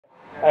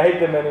I hate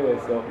them anyway,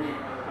 so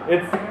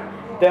it's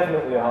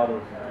definitely harder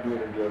to do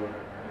it in German.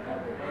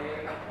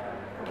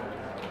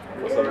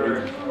 For some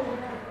reason.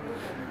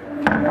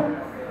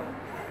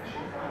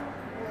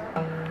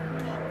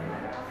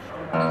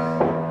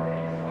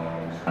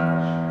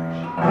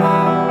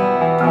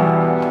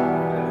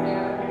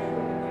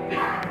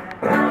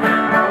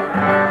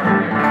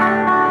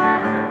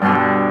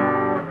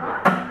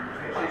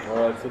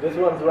 Alright, so this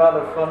one's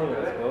rather funny, I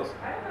suppose.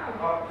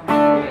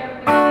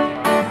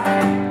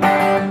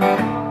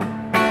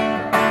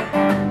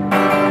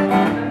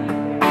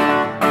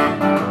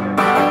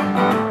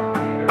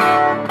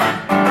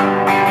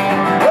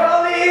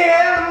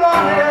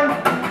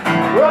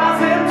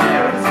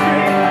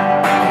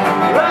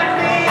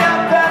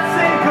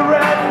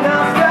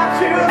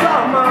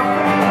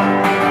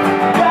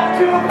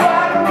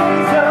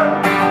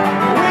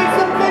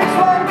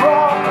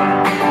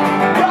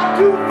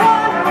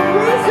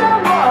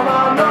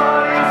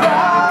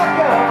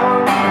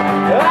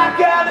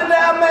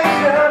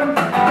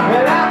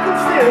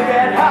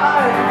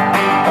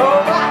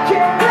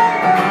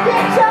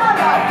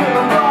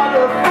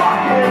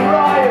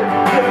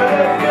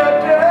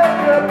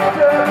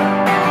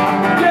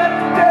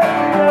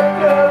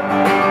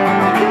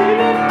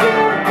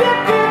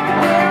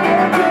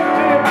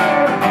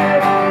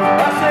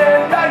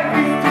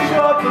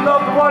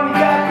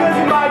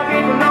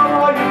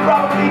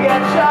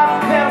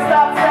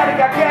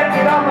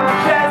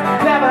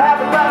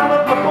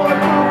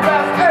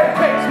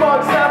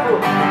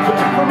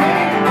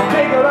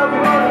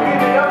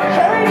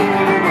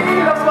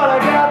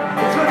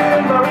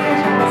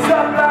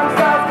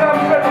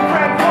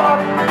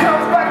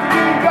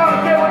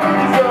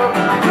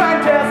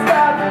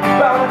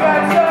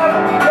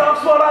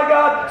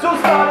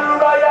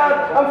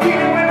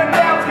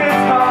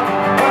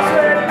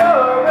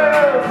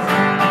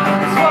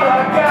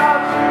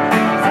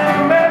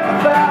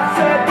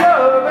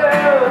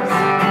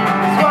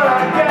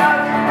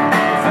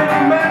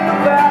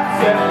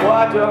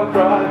 Don't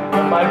cry,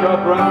 my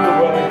dog runs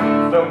away.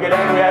 Don't get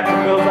angry at the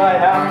bills I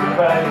have to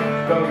pay.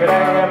 Don't get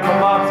angry at my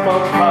mom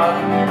smokes pot.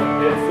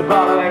 It's the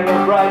bottle and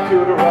goes right to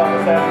the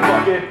rocks. And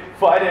fuck it,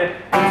 fight it,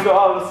 it's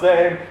all the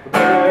same. The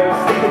better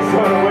sticks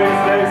on the way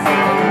stay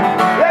safe.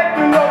 Let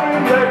me love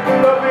you,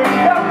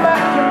 come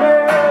back to me.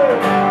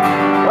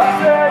 I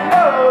said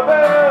no,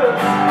 this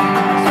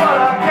is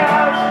what I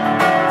got.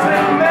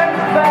 Said men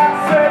that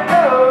said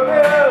no,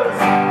 this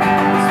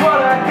is what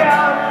I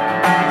got.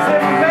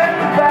 Said men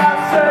that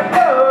said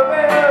no.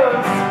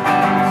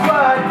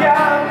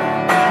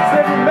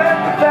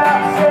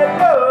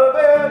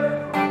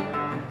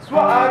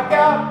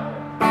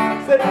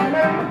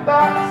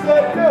 I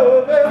said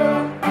loving,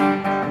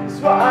 it's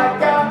what I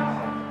got.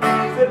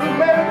 Said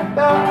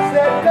remember, I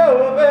said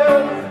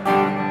loving,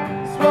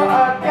 it's what I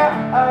got,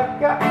 I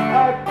got.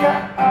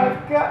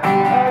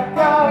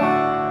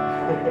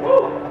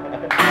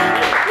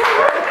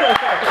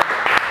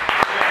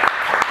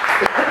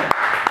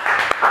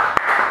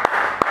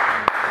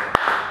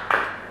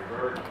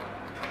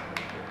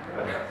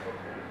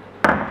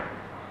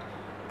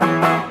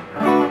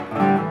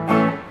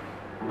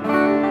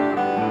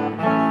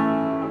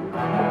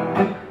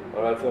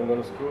 So I'm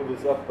going to screw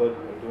this up, but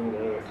I'm doing it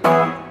anyway.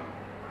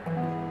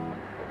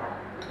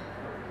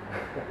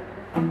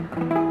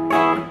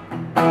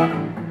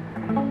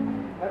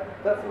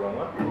 That's the wrong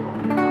one.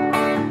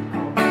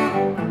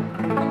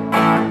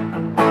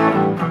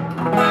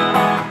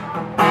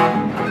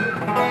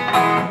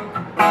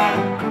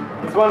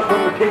 This one's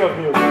from the king of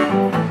music.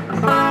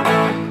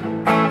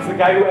 It's the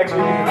guy who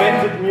actually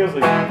invented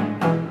music.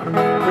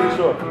 Pretty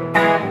sure.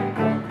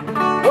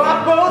 What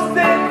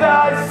boasted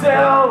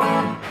thyself,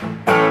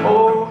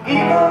 oh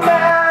evil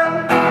man,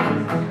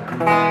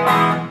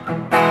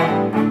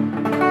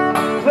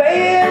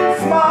 playing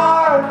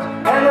smart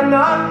and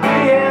not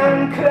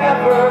being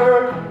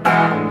clever.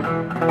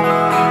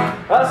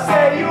 I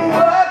say you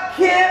work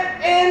in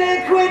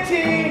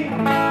iniquity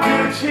to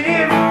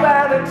achieve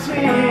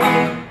vanity.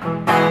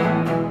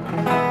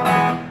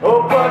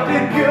 Oh, but the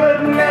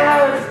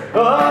goodness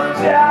of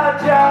Jah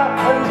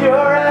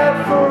endureth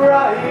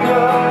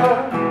forever.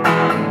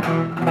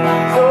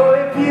 So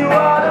if you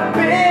are the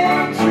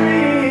big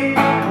tree,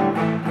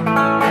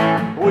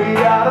 we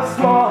are the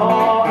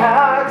small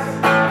axe,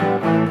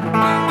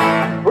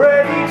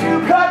 ready to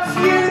cut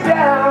you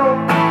down,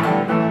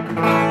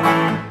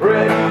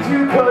 ready to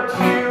cut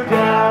you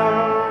down.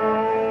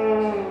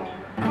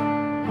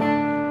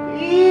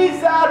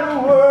 These are the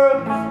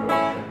words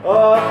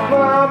of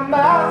my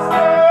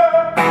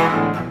master,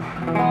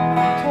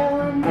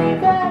 telling me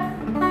that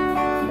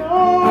no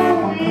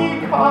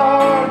weak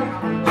heart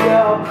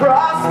shall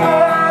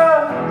prosper.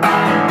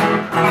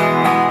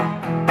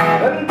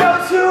 And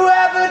those who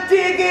ever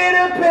dig in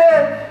a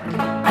pit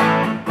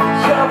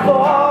shall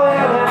fall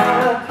in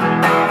it,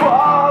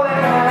 fall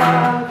in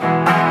it.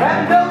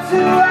 And those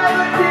who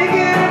ever dig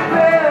in a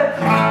pit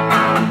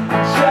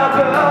shall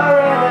burn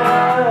in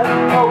it,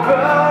 oh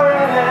burn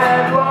in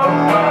it. Whoa,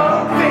 whoa,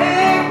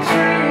 big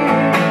tree,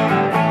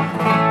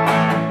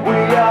 we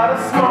are the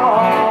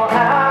small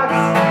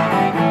axe,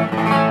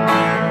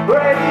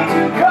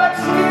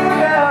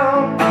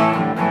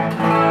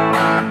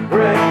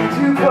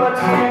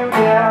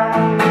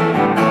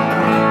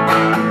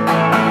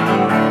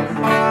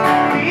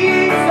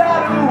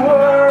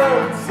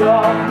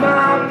 of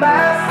my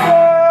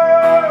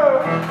master,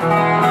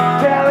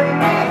 telling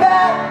me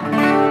that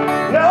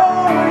no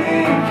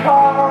weak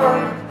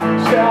heart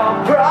shall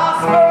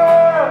prosper,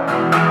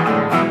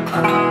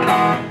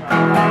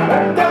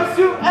 and those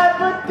who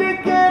ever did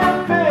get a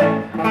fit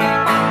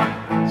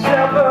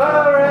shall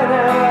burn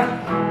out,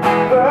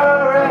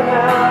 burn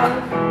out.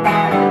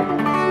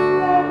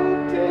 Whoever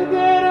did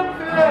get a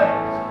fit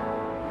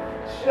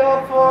shall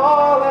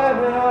fall out,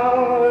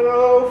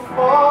 oh,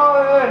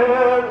 falling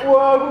out.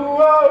 Whoa,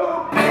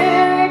 whoa,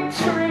 big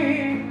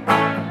tree,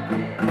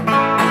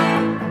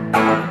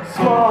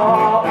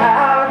 small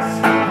axe,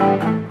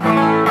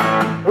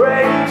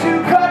 ready to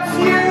cut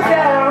you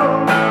down,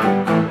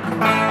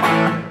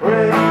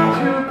 ready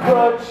to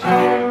cut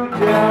you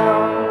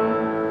down.